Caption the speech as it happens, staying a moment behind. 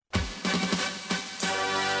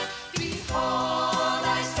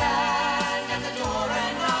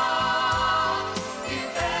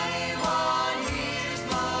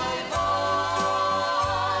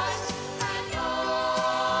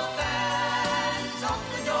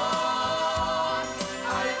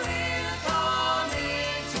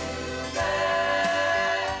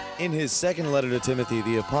In his second letter to Timothy,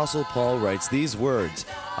 the Apostle Paul writes these words,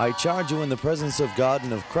 I charge you in the presence of God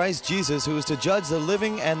and of Christ Jesus, who is to judge the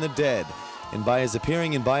living and the dead, and by his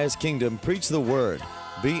appearing and by his kingdom, preach the word.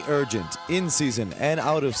 Be urgent, in season and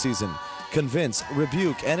out of season. Convince,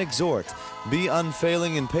 rebuke, and exhort. Be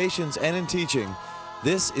unfailing in patience and in teaching.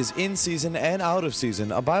 This is In Season and Out of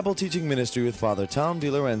Season, a Bible teaching ministry with Father Tom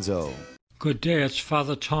DiLorenzo. Good day, it's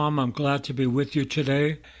Father Tom. I'm glad to be with you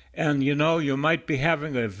today. And you might be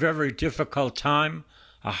having a very difficult time,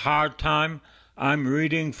 a hard time. I'm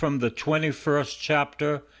reading from the 21st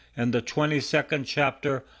chapter and the 22nd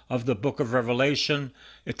chapter of the book of Revelation.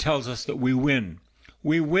 It tells us that we win.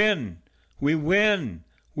 We win. We win.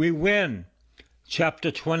 We win.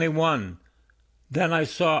 Chapter 21. Then I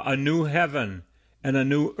saw a new heaven and a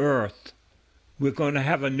new earth. We're going to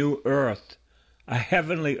have a new earth, a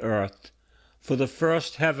heavenly earth. For the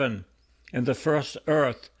first heaven and the first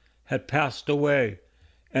earth had passed away,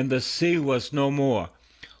 and the sea was no more.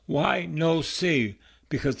 Why no sea?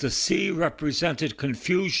 Because the sea represented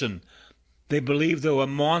confusion. They believed there were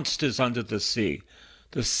monsters under the sea.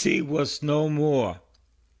 The sea was no more.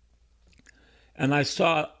 And I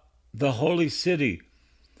saw the holy city,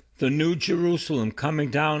 the new Jerusalem, coming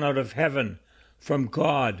down out of heaven from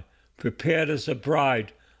God, prepared as a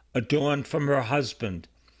bride, adorned from her husband.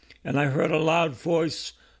 And I heard a loud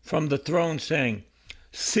voice from the throne saying,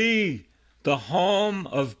 See, the home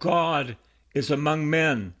of God is among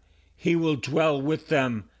men. He will dwell with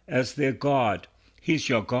them as their God. He's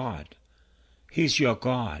your God. He's your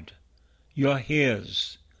God. You're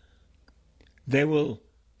his. They will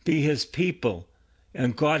be his people,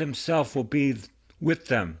 and God himself will be with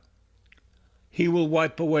them. He will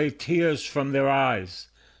wipe away tears from their eyes.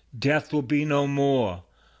 Death will be no more.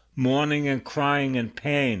 Mourning and crying and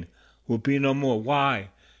pain will be no more. Why?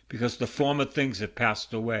 Because the former things have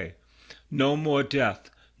passed away. No more death,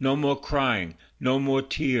 no more crying, no more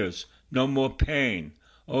tears, no more pain.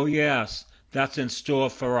 Oh yes, that's in store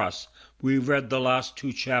for us. We read the last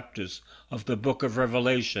 2 chapters of the book of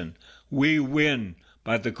Revelation. We win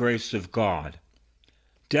by the grace of God.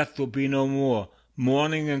 Death will be no more.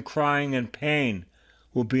 Mourning and crying and pain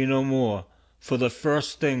will be no more, for the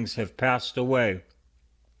first things have passed away.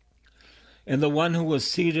 And the one who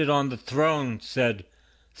was seated on the throne said,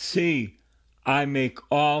 See, I make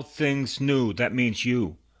all things new. That means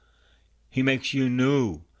you. He makes you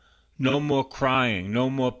new. No more crying, no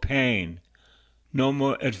more pain, no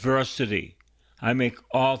more adversity. I make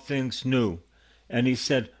all things new. And he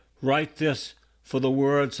said, Write this, for the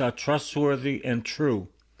words are trustworthy and true.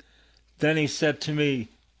 Then he said to me,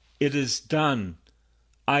 It is done.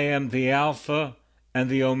 I am the Alpha and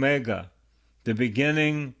the Omega, the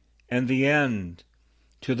beginning and the end.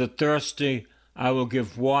 To the thirsty I will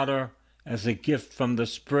give water as a gift from the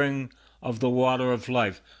spring of the water of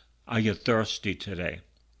life. Are you thirsty today?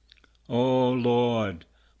 Oh Lord,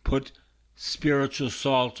 put spiritual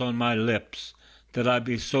salt on my lips, that I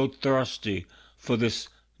be so thirsty for this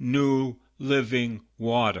new living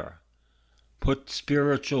water. Put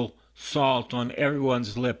spiritual salt on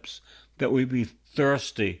everyone's lips, that we be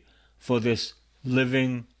thirsty for this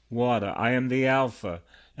living water. I am the Alpha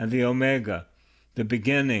and the Omega, the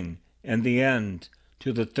beginning and the end.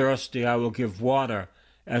 To the thirsty I will give water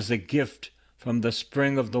as a gift from the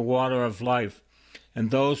spring of the water of life. And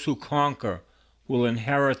those who conquer will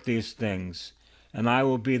inherit these things, and I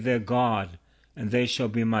will be their God, and they shall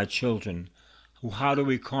be my children. How do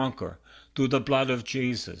we conquer? Through the blood of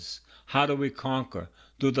Jesus. How do we conquer?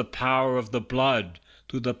 Through the power of the blood.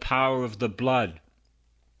 Through the power of the blood.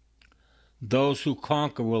 Those who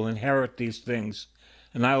conquer will inherit these things,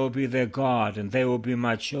 and I will be their God, and they will be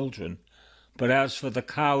my children. But as for the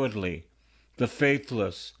cowardly, the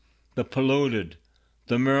faithless, the polluted,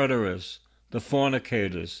 the murderers, the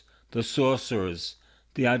fornicators, the sorcerers,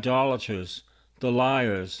 the idolaters, the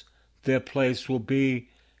liars, their place will be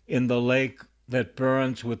in the lake that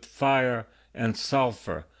burns with fire and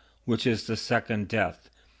sulfur, which is the second death.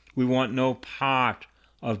 We want no part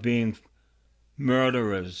of being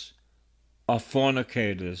murderers, or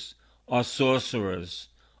fornicators, or sorcerers,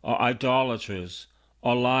 or idolaters,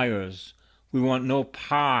 or liars. We want no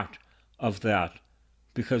part of that,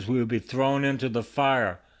 because we will be thrown into the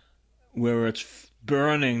fire where it's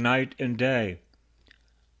burning night and day.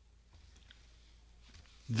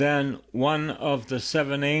 Then one of the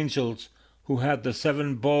 7 angels who had the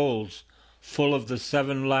 7 bowls full of the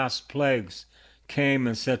 7 last plagues came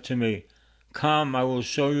and said to me, Come, I will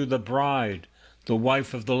show you the bride, the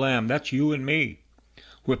wife of the Lamb. That's you and me.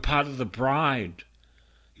 We're part of the bride.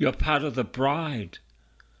 You're part of the bride.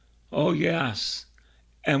 Oh, yes.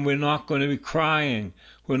 And we're not going to be crying.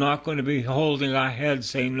 We're not going to be holding our heads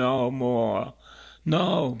saying, no more.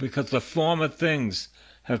 No, because the former things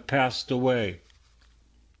have passed away.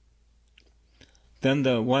 Then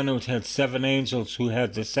the one who had 7 angels, who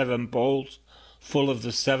had the 7 bowls full of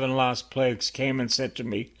the 7 last plagues, came and said to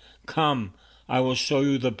me, Come, I will show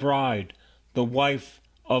you the bride, the wife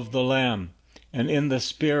of the Lamb. And in the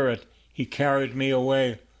Spirit he carried me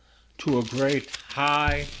away to a great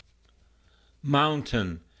high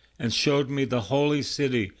mountain and showed me the holy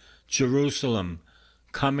city, Jerusalem,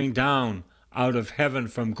 coming down out of heaven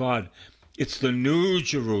from God. It's the new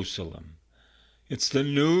Jerusalem. It's the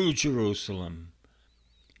new Jerusalem.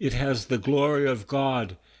 It has the glory of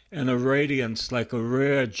God and a radiance like a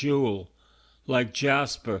rare jewel, like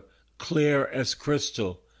jasper, clear as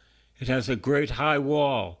crystal. It has a great high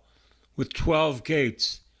wall with 12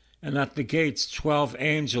 gates, and at the gates 12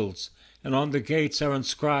 angels, and on the gates are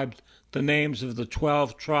inscribed the names of the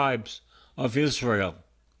 12 tribes of Israel.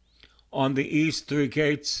 On the east 3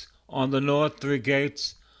 gates, on the north 3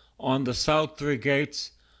 gates, on the south 3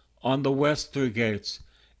 gates, on the west 3 gates,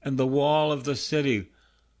 and the wall of the city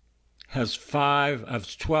has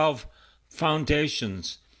 12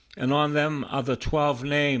 foundations, and on them are the 12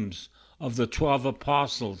 names of the 12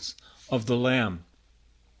 apostles of the Lamb.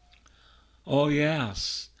 Oh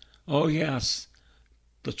yes,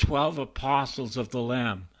 the 12 apostles of the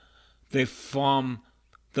Lamb, they form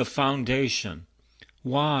the foundation.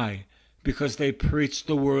 Why? Because they preach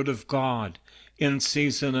the word of God in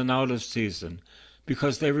season and out of season,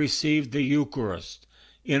 because they received the Eucharist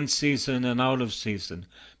in season and out of season,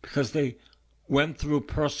 because they went through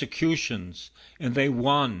persecutions and they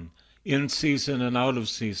won in season and out of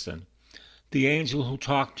season. The angel who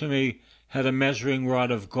talked to me had a measuring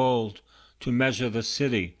rod of gold to measure the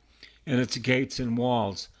city and its gates and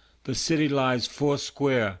walls. The city lies 4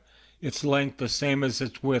 square, its length the same as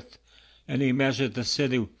its width, and he measured the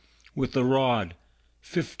city with the rod,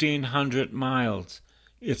 1,500 miles.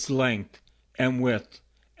 Its length and width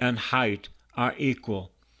and height are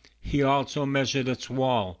equal. He also measured its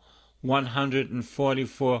wall,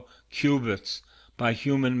 144 cubits by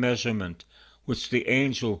human measurement, which the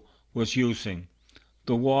angel was using.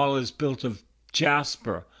 The wall is built of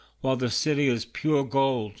jasper, while the city is pure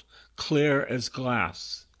gold, clear as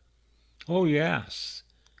glass. Oh yes,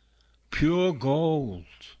 pure gold.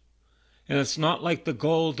 And it's not like the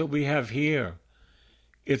gold that we have here.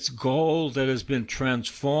 It's gold that has been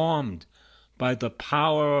transformed by the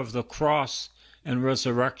power of the cross and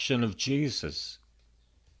resurrection of Jesus.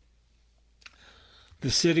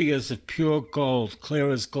 The city is of pure gold,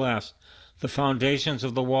 clear as glass. The foundations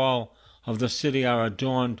of the wall of the city are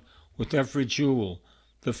adorned with every jewel.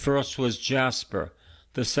 The first was jasper,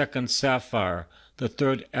 the second sapphire, the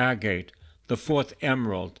third agate, the fourth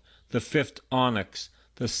emerald, the fifth onyx,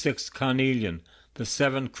 the sixth carnelian, the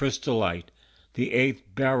seventh chrysolite, the eighth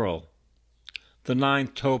beryl, the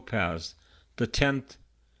ninth topaz, the 10th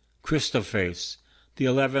chrysoprase, the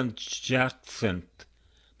 11th jacinth,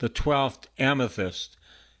 the 12th amethyst.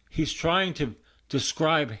 He's trying to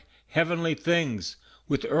describe heavenly things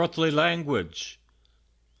with earthly language,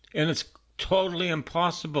 and it's totally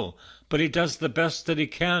impossible, but he does the best that he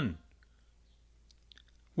can.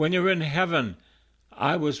 When you're in heaven,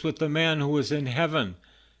 I was with the man who was in heaven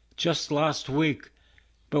just last week,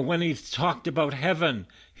 but when he talked about heaven,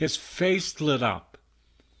 his face lit up.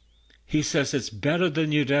 He says it's better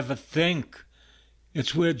than you'd ever think.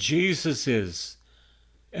 It's where Jesus is.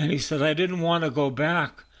 And he said, I didn't want to go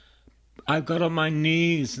back. I got on my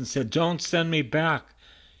knees and said, don't send me back.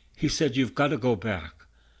 He said, you've got to go back.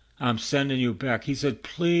 I'm sending you back. He said,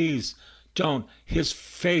 please don't. His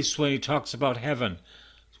face when he talks about heaven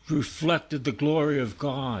reflected the glory of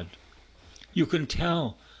God. You can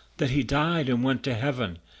tell that he died and went to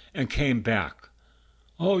heaven and came back.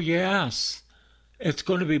 Oh yes, it's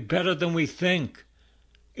going to be better than we think.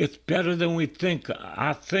 It's better than we think.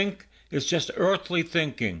 Our think is just earthly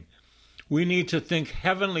thinking. We need to think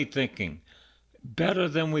heavenly thinking, better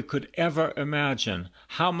than we could ever imagine.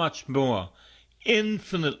 How much more?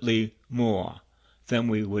 Infinitely more than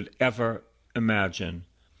we would ever imagine.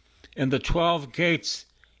 And the 12 gates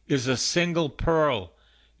is a single pearl,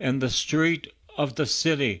 and the street of the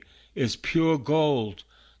city is pure gold,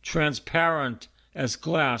 transparent as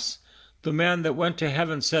glass. The man that went to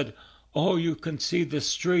heaven said, oh, you can see the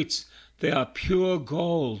streets. They are pure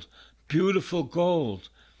gold, beautiful gold.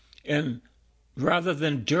 And rather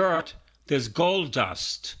than dirt, there's gold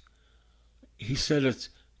dust. He said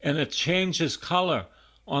it changes color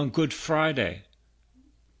on Good Friday.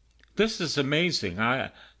 This is amazing.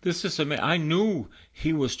 I knew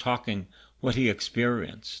he was talking what he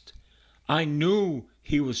experienced. I knew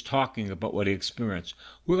he was talking about what he experienced.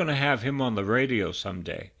 We're going to have him on the radio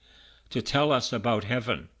someday to tell us about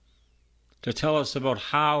heaven, to tell us about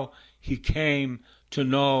how he came to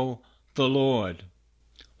know the Lord.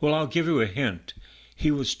 Well, I'll give you a hint.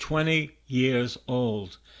 He was 20 years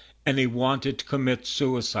old, and he wanted to commit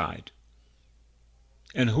suicide.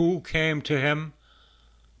 And who came to him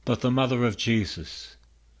but the mother of Jesus?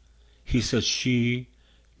 He says, she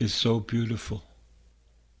is so beautiful,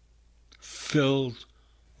 filled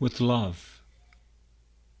with love.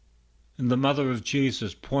 And the mother of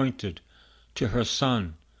Jesus pointed to her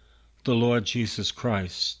son, the Lord Jesus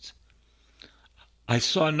Christ. I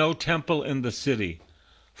saw no temple in the city,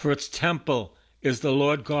 for its temple is the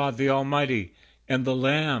Lord God the Almighty and the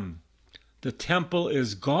Lamb. The temple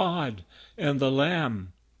is God and the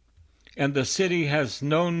Lamb. And the city has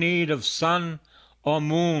no need of sun or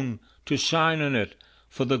moon to shine in it,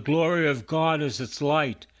 for the glory of God is its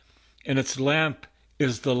light, and its lamp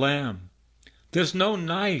is the Lamb. There's no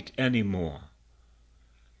night anymore.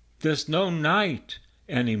 There's no night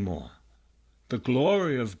anymore. The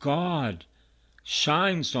glory of God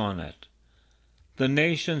shines on it. The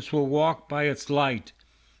nations will walk by its light,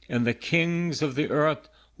 and the kings of the earth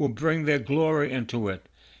will bring their glory into it.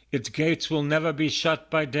 Its gates will never be shut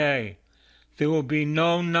by day. There will be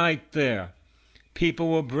no night there. People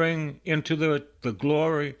will bring into the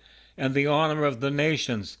glory and the honor of the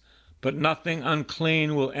nations, but nothing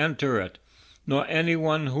unclean will enter it, nor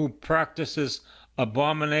anyone who practices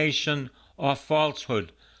abomination or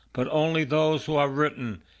falsehood, but only those who are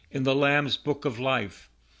written in the Lamb's Book of Life.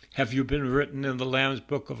 Have you been written in the Lamb's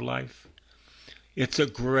Book of Life? It's a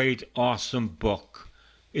great, awesome book.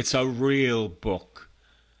 It's a real book.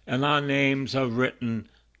 And our names are written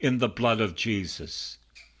in the blood of Jesus.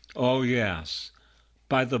 Oh, yes.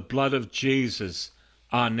 By the blood of Jesus,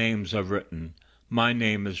 our names are written. My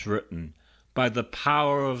name is written. By the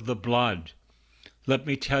power of the blood. Let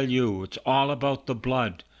me tell you, it's all about the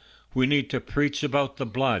blood. We need to preach about the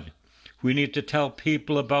blood. We need to tell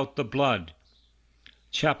people about the blood.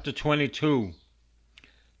 Chapter 22.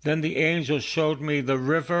 Then the angel showed me the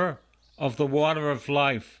river of the water of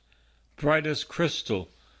life, bright as crystal,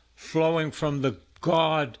 flowing from the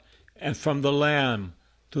God and from the Lamb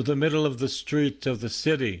to the middle of the street of the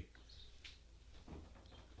city.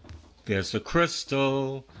 There's a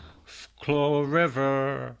crystal clear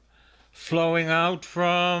river flowing out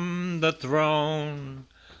from the throne,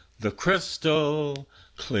 the crystal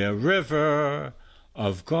clear river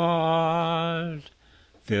of God.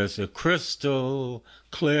 There's a crystal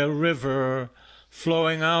clear river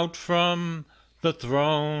flowing out from the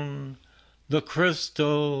throne, the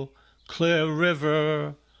crystal clear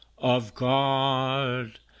river of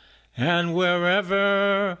God. And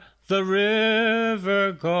wherever the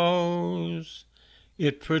river goes,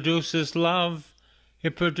 it produces love,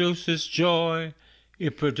 it produces joy,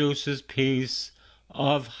 it produces peace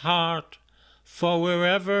of heart. For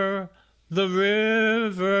wherever the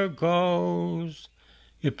river goes,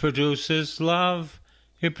 it produces love,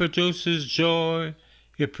 it produces joy,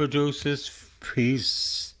 it produces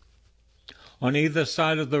peace. On either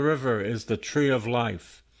side of the river is the tree of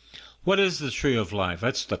life. What is the tree of life?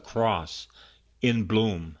 That's the cross in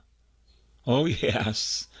bloom. Oh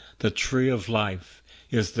yes, the tree of life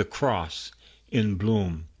is the cross in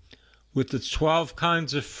bloom, with its 12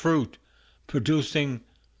 kinds of fruit, producing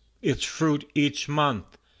its fruit each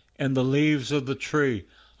month, and the leaves of the tree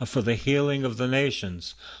are for the healing of the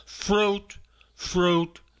nations. Fruit,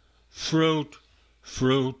 fruit, fruit,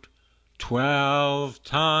 fruit, 12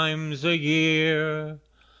 times a year.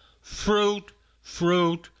 Fruit,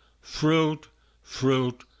 fruit, fruit,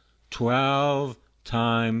 fruit, 12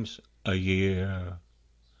 times a year.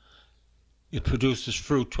 It produces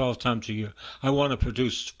fruit 12 times a year. I want to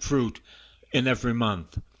produce fruit in every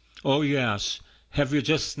month. Oh yes. Have you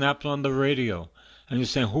just snapped on the radio and you're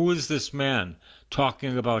saying, who is this man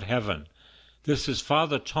talking about heaven? This is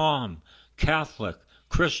Father Tom, Catholic,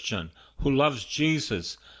 Christian, who loves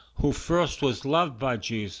Jesus, who first was loved by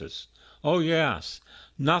Jesus. Oh yes,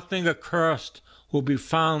 nothing accursed will be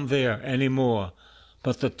found there anymore,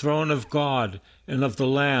 but the throne of God and of the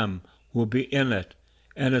Lamb will be in it,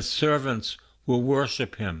 and his servants will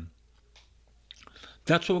worship him.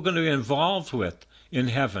 That's what we're going to be involved with in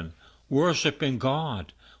heaven, worshiping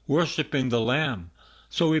God, worshiping the Lamb.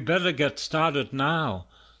 So we better get started now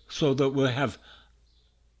so that we'll have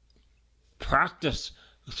practice.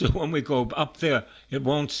 So when we go up there, it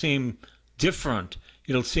won't seem different.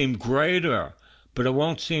 It'll seem greater, but it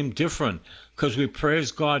won't seem different because we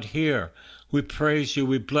praise God here. We praise you,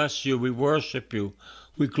 we bless you, we worship you,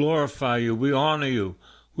 we glorify you, we honor you,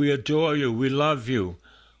 we adore you, we love you.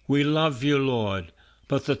 We love you, Lord.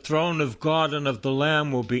 But the throne of God and of the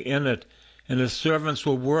Lamb will be in it, and his servants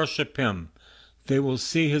will worship him. They will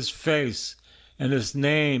see his face, and his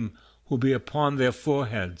name will be upon their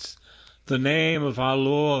foreheads. The name of our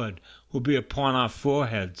Lord will be upon our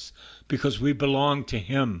foreheads, because we belong to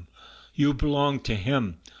him. You belong to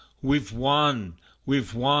him. We've won.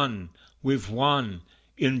 We've won. We've won.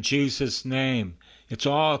 In Jesus' name. It's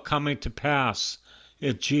all coming to pass.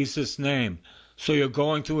 In Jesus' name. So you're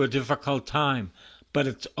going through a difficult time, but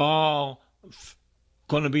it's all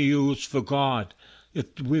going to be used for God.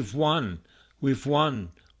 We've won. We've won.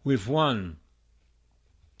 We've won.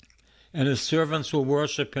 And his servants will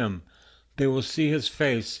worship him. They will see his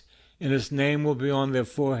face, and his name will be on their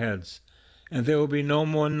foreheads. And there will be no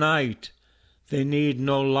more night. They need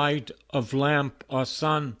no light of lamp or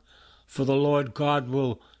sun, for the Lord God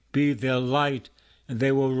will be their light, and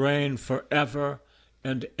they will reign forever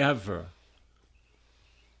and ever.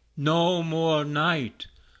 No more night,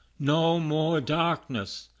 no more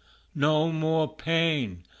darkness, no more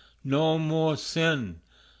pain, no more sin,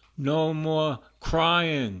 no more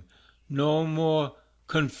crying, no more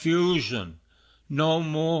confusion, no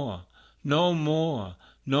more, no more,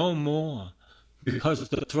 no more, because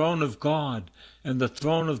the throne of God and the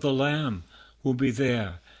throne of the Lamb will be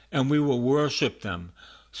there, and we will worship them.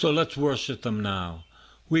 So let's worship them now.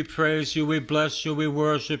 We praise you, we bless you, we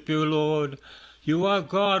worship you, Lord. You are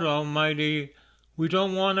God Almighty. We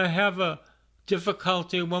don't want to have a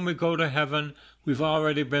difficulty when we go to heaven. We've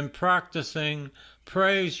already been practicing.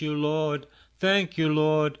 Praise you, Lord. Thank you,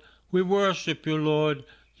 Lord. We worship you, Lord.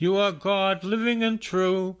 You are God, living and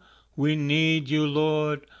true. We need you,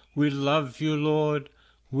 Lord. We love you, Lord.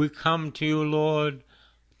 We come to you, Lord.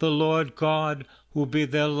 The Lord God will be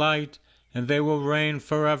their light, and they will reign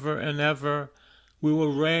forever and ever. We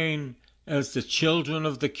will reign as the children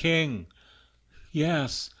of the King.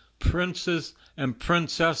 Yes, princes and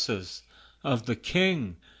princesses of the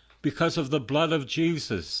King, because of the blood of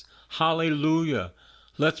Jesus. Hallelujah.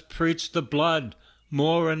 Let's preach the blood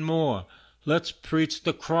more and more. Let's preach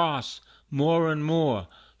the cross more and more.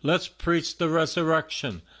 Let's preach the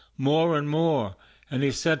resurrection more and more. And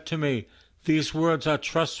he said to me, these words are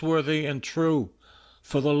trustworthy and true.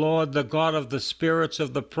 For the Lord, the God of the spirits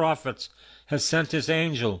of the prophets, has sent his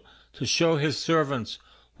angel to show his servants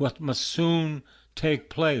what must soon take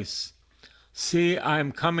place. See, I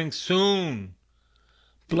am coming soon.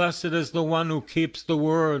 Blessed is the one who keeps the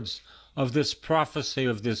words of this prophecy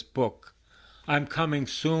of this book. I'm coming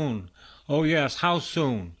soon. Oh yes, how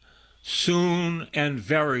soon? Soon and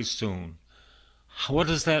very soon. What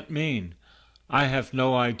does that mean? I have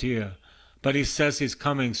no idea. But he says he's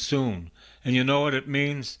coming soon. And you know what it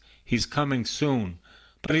means? He's coming soon.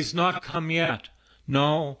 But he's not come yet.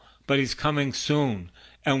 No, but he's coming soon.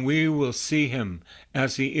 And we will see him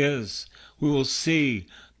as he is. We will see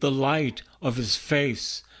the light of his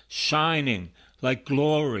face shining like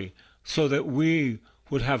glory, so that we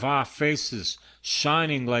would have our faces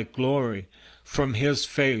shining like glory from his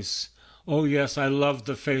face. Oh yes, I love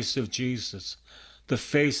the face of Jesus. The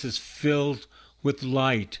face is filled with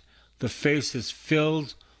light. The face is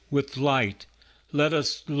filled with light. Let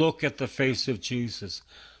us look at the face of Jesus,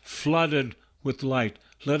 flooded with light.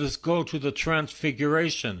 Let us go to the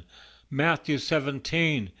Transfiguration, Matthew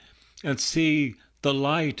 17, and see the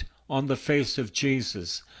light on the face of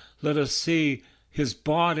Jesus. Let us see his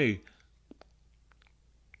body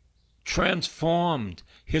transformed,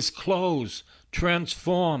 his clothes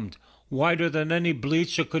transformed, whiter than any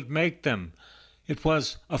bleacher could make them. It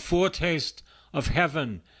was a foretaste of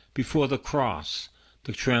heaven before the cross,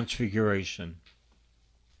 the Transfiguration.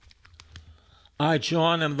 I,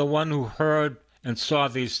 John, am the one who heard and saw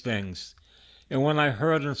these things. And when I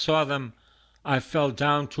heard and saw them, I fell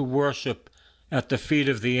down to worship at the feet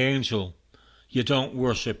of the angel. You don't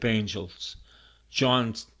worship angels.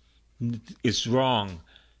 John is wrong.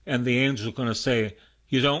 And the angel's going to say,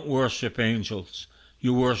 you don't worship angels.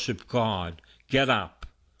 You worship God. Get up.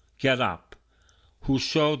 Get up. Who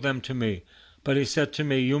showed them to me. But he said to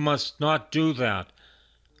me, you must not do that.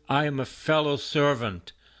 I am a fellow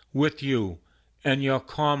servant with you and your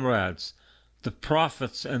comrades, the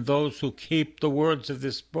prophets and those who keep the words of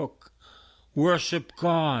this book. Worship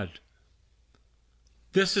God.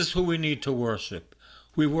 This is who we need to worship.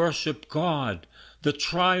 We worship God, the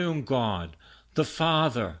triune God, the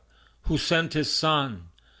Father who sent his Son,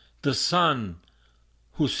 the Son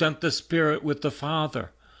who sent the Spirit with the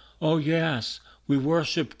Father. Oh yes, we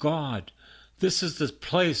worship God. This is the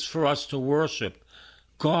place for us to worship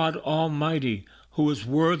God Almighty, who is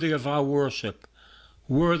worthy of our worship,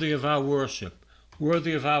 worthy of our worship,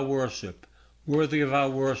 worthy of our worship, worthy of our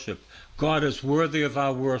worship. God is worthy of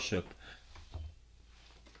our worship.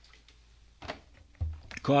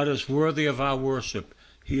 God is worthy of our worship.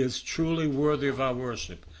 He is truly worthy of our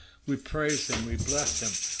worship. We praise him, we bless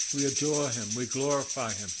him, we adore him, we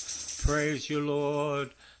glorify him. Praise you,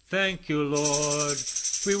 Lord. Thank you, Lord.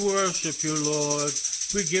 We worship you, Lord.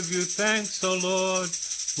 We give you thanks, O Lord.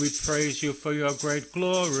 We praise you for your great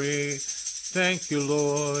glory. Thank you,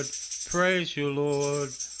 Lord. Praise you, Lord.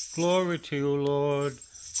 Glory to you, Lord.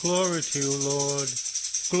 Glory to you, Lord.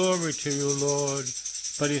 Glory to you, Lord.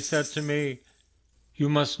 But he said to me, you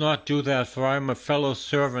must not do that, for I am a fellow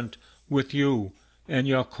servant with you and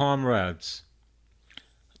your comrades,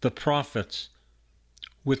 the prophets,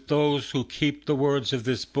 with those who keep the words of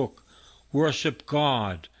this book, worship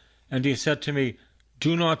God. And he said to me,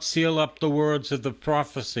 do not seal up the words of the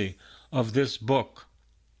prophecy of this book,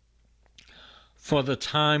 for the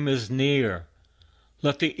time is near.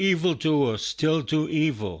 Let the evildoer still do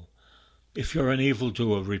evil. If you're an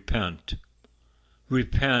evildoer, repent.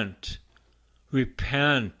 Repent.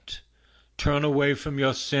 Repent. Turn away from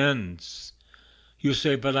your sins. You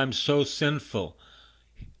say, but I'm so sinful.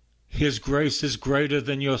 His grace is greater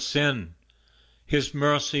than your sin. His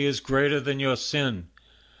mercy is greater than your sin.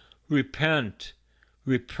 Repent.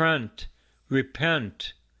 Repent.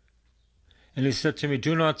 Repent. And he said to me,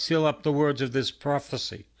 do not seal up the words of this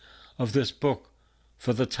prophecy, of this book,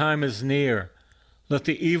 for the time is near. Let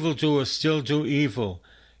the evildoer still do evil,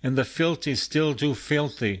 and the filthy still do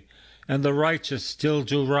filthy, and the righteous still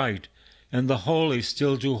do right, and the holy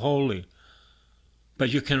still do holy.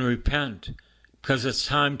 But you can repent, because it's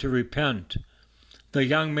time to repent. The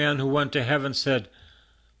young man who went to heaven said,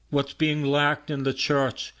 what's being lacked in the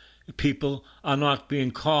church, people are not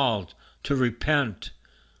being called to repent.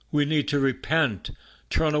 We need to repent,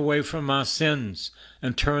 turn away from our sins,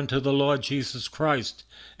 and turn to the Lord Jesus Christ,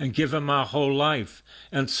 and give him our whole life,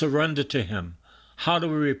 and surrender to him. How do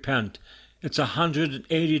we repent? It's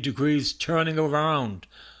 180 degrees turning around,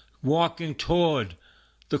 walking toward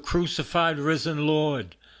the crucified, risen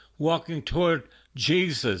Lord, walking toward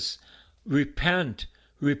Jesus. Repent,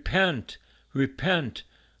 repent, repent.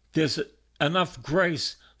 There's enough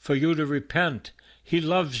grace for you to repent. He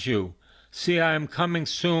loves you. See, I am coming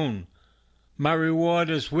soon. My reward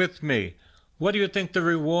is with me. What do you think the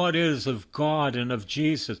reward is of God and of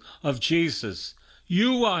Jesus? Of Jesus.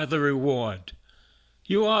 You are the reward.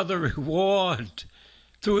 You are the reward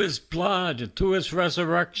through his blood, through his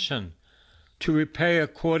resurrection, to repay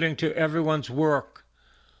according to everyone's work.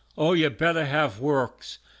 Oh, you better have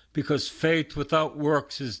works, because faith without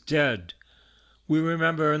works is dead. We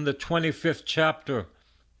remember in the 25th chapter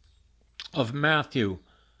of Matthew,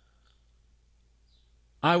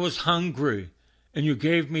 I was hungry, and you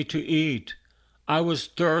gave me to eat. I was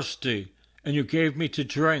thirsty, and you gave me to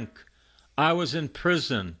drink. I was in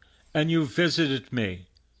prison, and you visited me.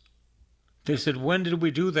 They said, when did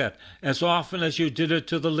we do that? As often as you did it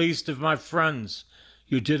to the least of my friends,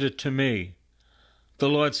 you did it to me. The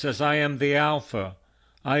Lord says, I am the Alpha,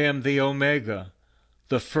 I am the Omega,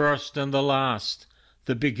 the first and the last,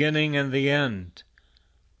 the beginning and the end.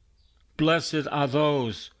 Blessed are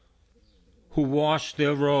those who wash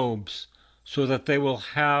their robes, so that they will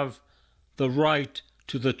have the right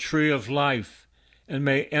to the tree of life, and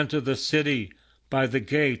may enter the city by the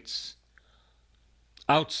gates.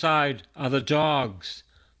 Outside are the dogs,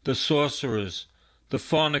 the sorcerers, the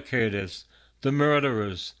fornicators, the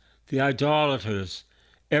murderers, the idolaters,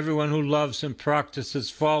 everyone who loves and practices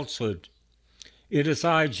falsehood. It is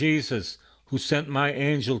I, Jesus, who sent my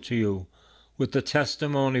angel to you with the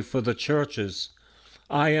testimony for the churches.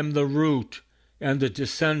 I am the root and the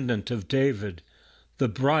descendant of David, the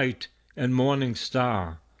bright and morning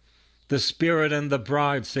star. The Spirit and the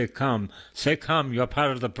bride say, come. Say, come, you're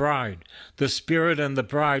part of the bride. The Spirit and the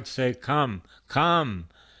bride say, come, come.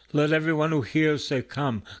 Let everyone who hears say,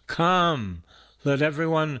 come, come. Let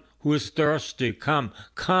everyone who is thirsty come,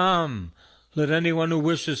 come. Let anyone who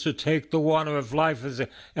wishes to take the water of life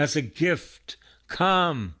as a gift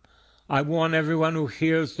come. I warn everyone who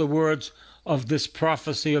hears the words of this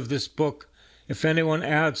prophecy of this book. If anyone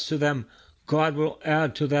adds to them, God will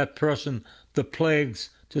add to that person the plagues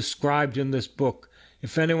described in this book.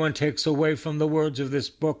 If anyone takes away from the words of this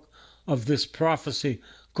book, of this prophecy,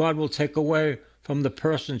 God will take away from the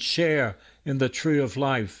person's share in the tree of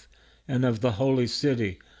life and of the holy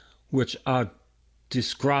city, which are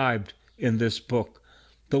described in this book.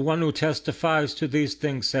 The one who testifies to these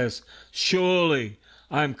things says, surely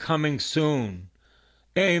I am coming soon.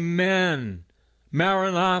 Amen.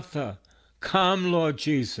 Maranatha. Come, Lord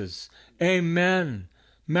Jesus. Amen.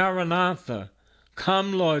 Maranatha.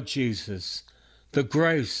 Come, Lord Jesus. The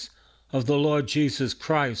grace of the Lord Jesus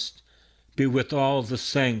Christ be with all the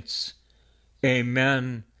saints.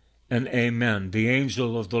 Amen and amen. The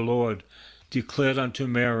angel of the Lord declared unto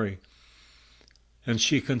Mary, and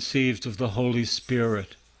she conceived of the Holy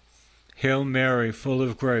Spirit. Hail Mary, full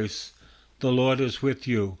of grace, the Lord is with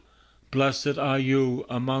you. Blessed are you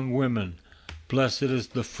among women. Blessed is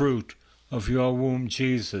the fruit of your womb,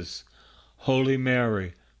 Jesus. Holy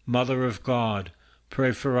Mary, Mother of God,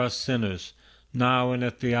 pray for us sinners, now and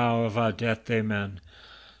at the hour of our death. Amen.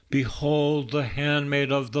 Behold the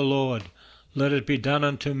handmaid of the Lord. Let it be done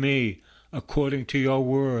unto me according to your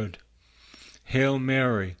word. Hail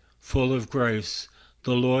Mary, full of grace,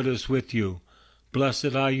 the Lord is with you.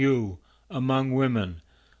 Blessed are you among women.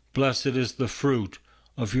 Blessed is the fruit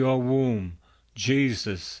of your womb,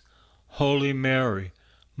 Jesus. Holy Mary,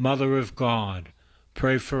 Mother of God,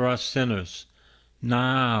 pray for us sinners,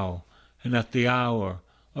 now and at the hour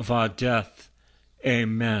of our death.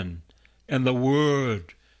 Amen. And the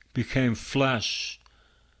Word became flesh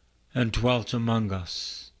and dwelt among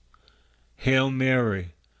us. Hail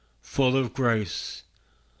Mary, full of grace,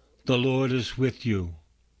 the Lord is with you.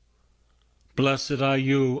 Blessed are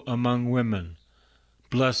you among women.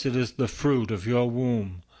 Blessed is the fruit of your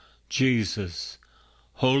womb, Jesus.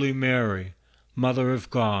 Holy Mary, Mother of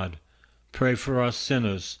God, pray for us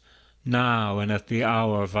sinners, now and at the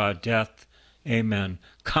hour of our death. Amen.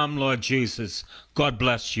 Come, Lord Jesus. God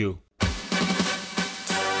bless you.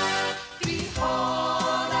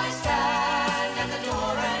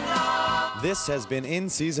 This has been In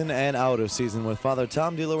Season and Out of Season with Father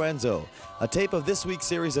Tom DiLorenzo. A tape of this week's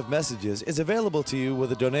series of messages is available to you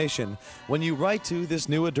with a donation when you write to this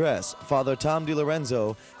new address, Father Tom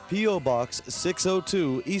DiLorenzo, P.O. Box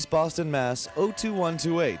 602, East Boston, Mass.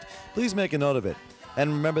 02128. Please make a note of it.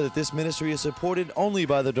 And remember that this ministry is supported only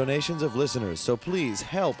by the donations of listeners, so please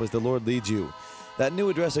help as the Lord leads you. That new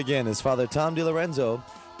address again is Father Tom DiLorenzo,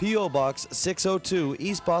 P.O. Box 602,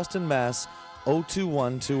 East Boston, Mass.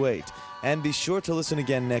 02128. And be sure to listen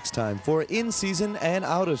again next time for In Season and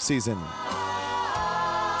Out of Season.